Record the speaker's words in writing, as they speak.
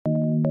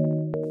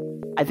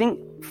I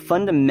think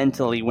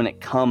fundamentally when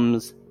it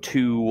comes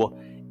to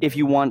if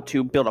you want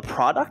to build a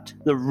product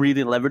that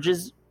really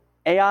leverages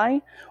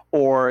AI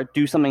or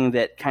do something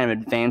that kind of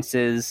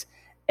advances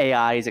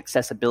AI's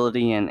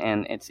accessibility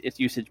and its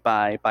usage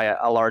by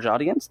a large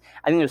audience,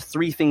 I think there's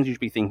three things you should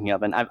be thinking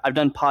of. And I've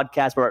done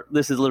podcasts where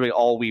this is literally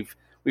all we've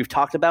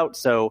talked about,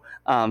 so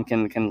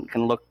can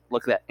look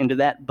into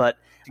that. But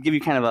to give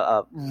you kind of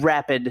a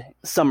rapid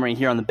summary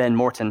here on the Ben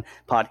Morton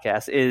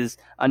podcast is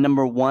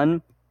number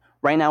one.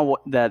 Right now,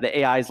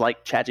 the AIs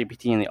like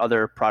ChatGPT and the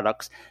other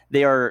products,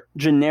 they are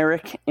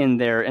generic in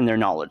their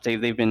knowledge.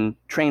 They've been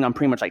trained on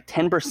pretty much like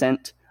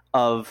 10%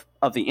 of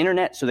the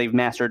internet, so they've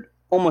mastered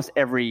almost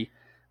every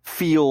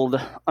field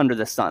under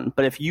the sun.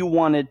 But if you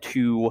wanted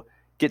to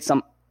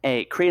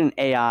create an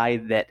AI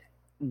that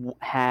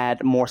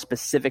had more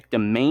specific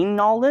domain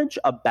knowledge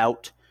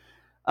about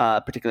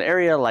a particular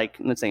area, like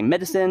let's say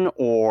medicine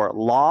or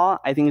law,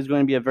 I think is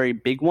going to be a very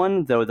big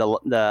one. Though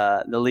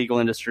the legal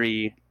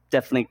industry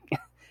definitely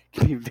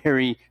can be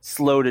very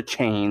slow to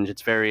change.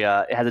 It's very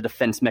it has a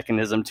defense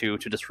mechanism to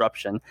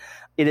disruption.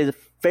 It is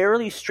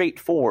fairly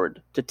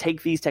straightforward to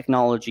take these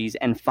technologies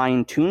and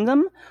fine tune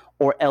them,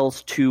 or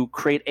else to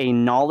create a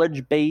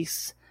knowledge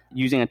base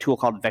using a tool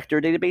called vector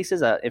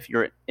databases.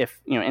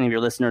 If any of your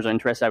listeners are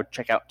interested, I would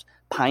check out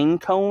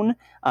Pinecone.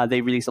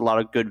 They release a lot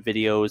of good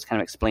videos kind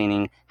of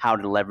explaining how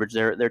to leverage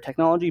their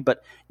technology.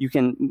 But you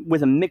can,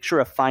 with a mixture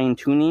of fine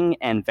tuning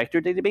and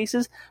vector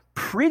databases,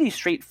 pretty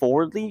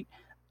straightforwardly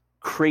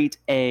create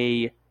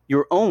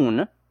your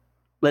own,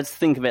 let's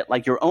think of it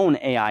like your own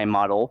AI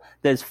model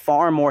that is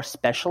far more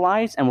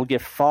specialized and will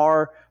give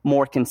far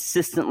more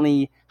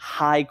consistently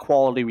high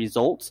quality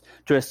results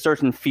to a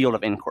certain field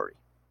of inquiry,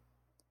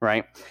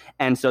 right?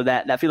 And so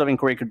that field of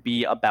inquiry could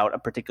be about a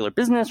particular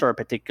business or a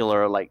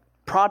particular like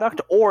product,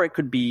 or it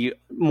could be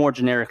more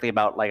generically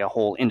about like a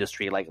whole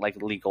industry, like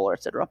legal or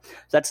et cetera. So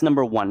that's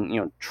number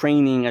one,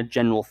 training a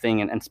general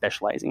thing and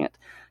specializing it.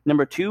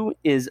 Number two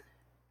is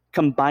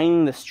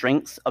combining the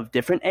strengths of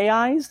different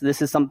AIs. This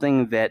is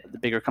something that the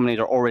bigger companies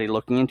are already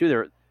looking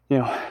into.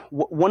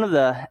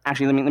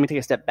 Actually, let me take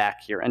a step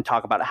back here and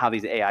talk about how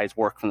these AIs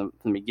work from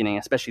the beginning,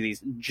 especially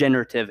these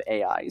generative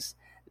AIs.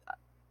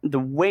 The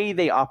way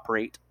they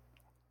operate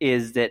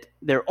is that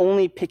they're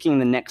only picking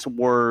the next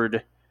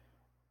word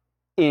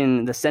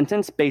in the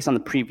sentence based on the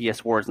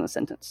previous words in the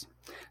sentence.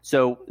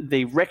 So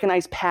they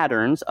recognize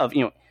patterns of,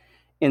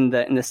 in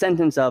the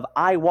sentence of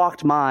I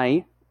walked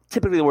my,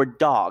 typically the word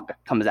dog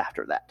comes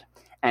after that.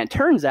 And it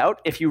turns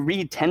out if you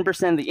read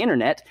 10% of the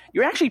internet,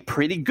 you're actually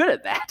pretty good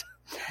at that.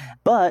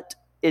 But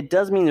it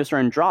does mean there's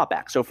certain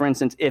drawbacks. So for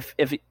instance, if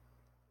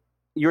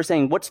you're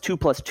saying what's 2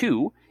 plus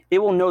 2, it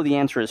will know the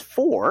answer is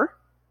 4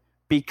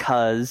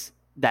 because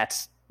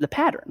that's the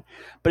pattern.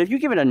 But if you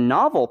give it a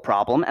novel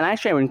problem, and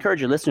actually I would encourage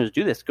your listeners to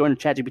do this, go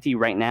into ChatGPT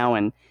right now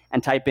and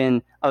type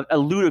in a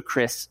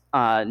ludicrous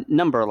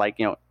number like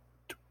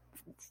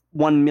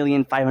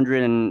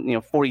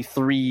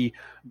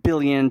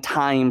 1,543,000,000,000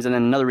 times and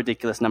then another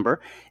ridiculous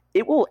number,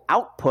 it will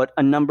output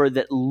a number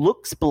that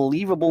looks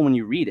believable when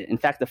you read it. In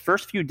fact, the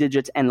first few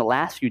digits and the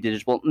last few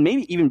digits will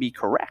maybe even be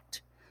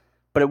correct,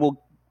 but it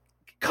will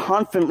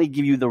confidently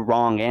give you the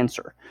wrong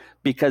answer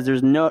because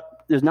there's not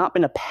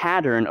been a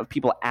pattern of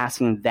people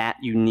asking that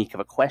unique of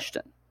a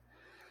question.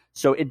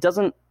 So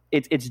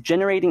it's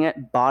generating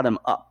it bottom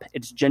up.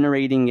 It's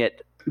generating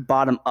it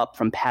bottom up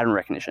from pattern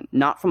recognition,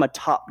 not from a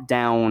top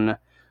down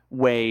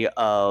way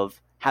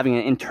of having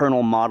an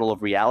internal model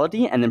of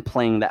reality and then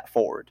playing that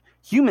forward.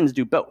 Humans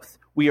do both.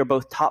 We are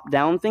both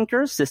top-down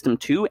thinkers, system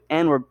 2,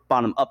 and we're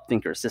bottom-up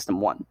thinkers,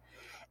 system 1.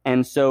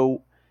 And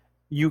so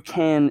you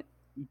can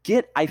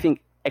get, I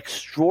think,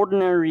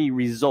 extraordinary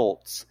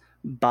results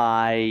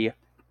by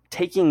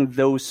taking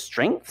those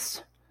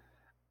strengths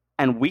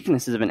and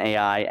weaknesses of an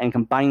AI and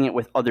combining it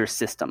with other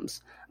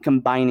systems,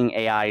 combining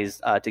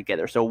AIs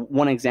together. So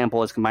one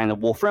example is combining the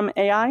Wolfram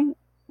AI,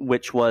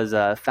 which was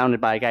founded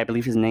by a guy, I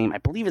believe his name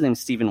is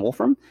Stephen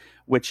Wolfram,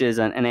 which is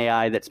an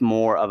AI that's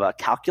more of a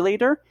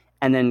calculator,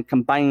 and then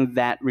combining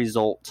that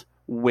result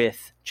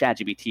with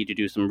ChatGPT to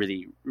do some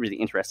really, really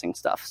interesting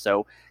stuff.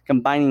 So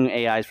combining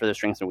AIs for their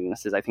strengths and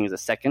weaknesses, I think, is a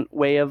second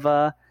way of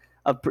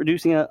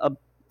producing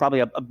probably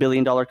a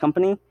billion-dollar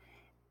company.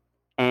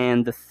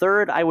 And the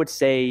third, I would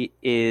say,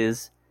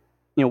 is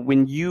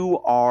when you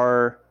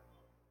are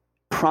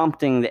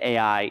prompting the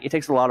AI, it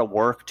takes a lot of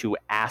work to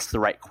ask the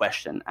right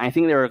question. I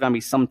think there are going to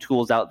be some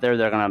tools out there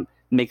that are going to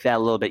make that a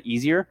little bit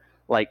easier,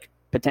 like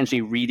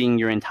potentially reading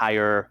your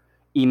entire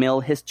email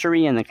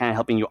history and then kind of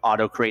helping you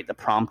auto-create the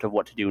prompt of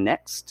what to do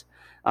next,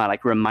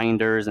 like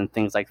reminders and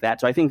things like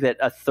that. So I think that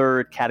a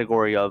third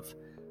category of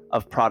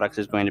products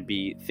is going to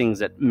be things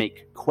that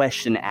make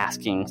question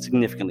asking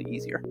significantly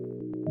easier.